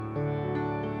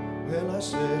Well, I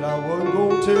said I wasn't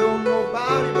gonna tell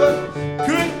nobody, but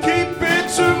couldn't keep it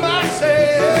to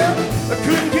myself. I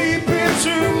couldn't keep it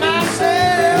to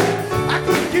myself. I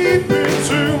couldn't keep it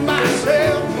to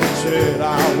myself. Said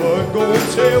I wasn't gonna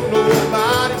tell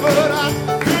nobody, but I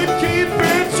couldn't keep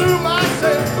it to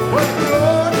myself. What the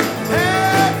Lord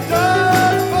had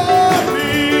done for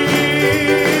me.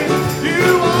 You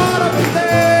ought to be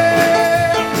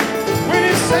there when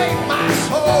He saved my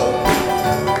soul.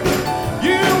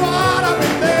 You ought to be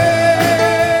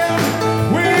there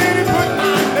when He put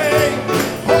my name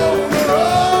on the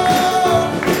road.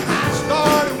 I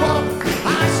started walking,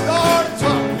 I started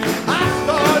talking, I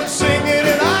started singing,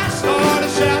 and I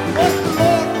started shouting what the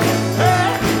Lord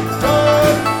had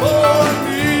done for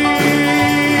me.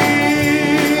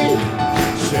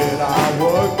 Said I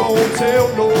wasn't gonna tell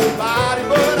nobody,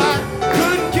 but I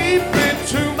couldn't keep it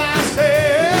to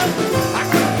myself. I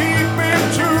couldn't keep it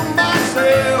to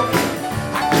myself.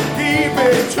 Keep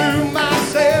it to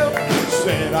myself.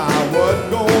 Said I wasn't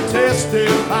gonna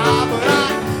testify, but I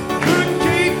couldn't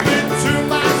keep it to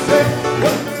myself.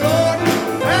 What the Lord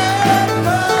had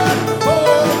done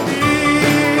for me.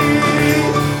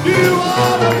 You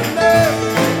ought to be there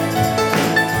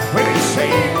when He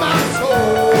saved my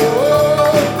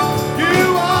soul. You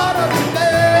ought to be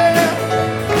there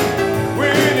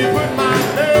when He put my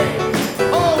name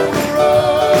on the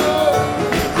road.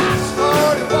 I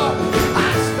started walking,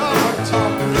 I started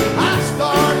talking, I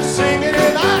started singing,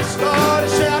 and I started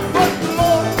shouting what the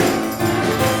Lord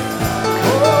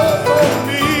for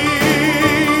me.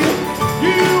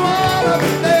 You ought to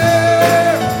be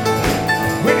there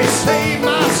when He saved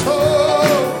my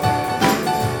soul.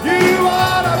 You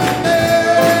ought to be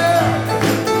there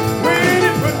when He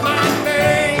put my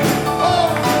name on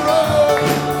the road.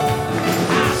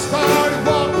 I started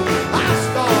walking, I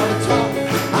started talking,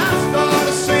 I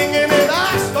started singing, and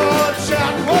I started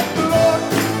shouting what the Lord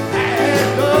had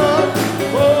done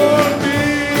for me.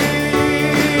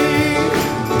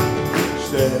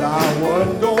 Said I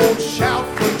wasn't gonna shout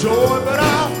for joy, but I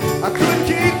couldn't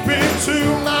keep it to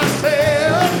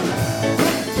myself.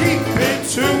 Couldn't keep it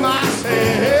to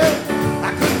myself. I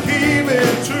couldn't keep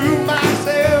it to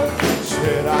myself.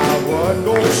 Said I wasn't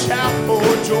gonna shout for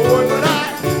joy, but I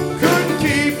couldn't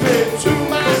keep it to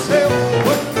myself.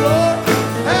 What the Lord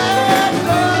had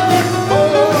done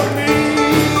for me.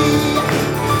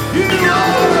 You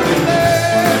ought to be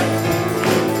there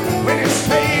when He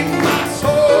saved my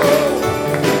soul.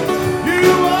 You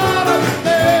ought to be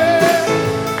there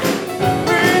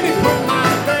when He put my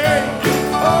name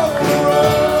on the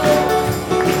road.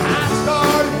 I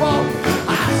started walking,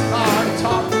 I started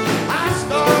talking, I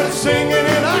started singing,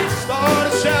 and I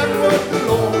started shouting what the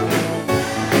Lord.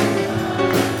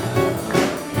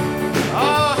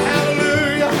 Oh,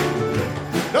 hallelujah.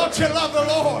 Don't you love the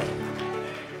Lord?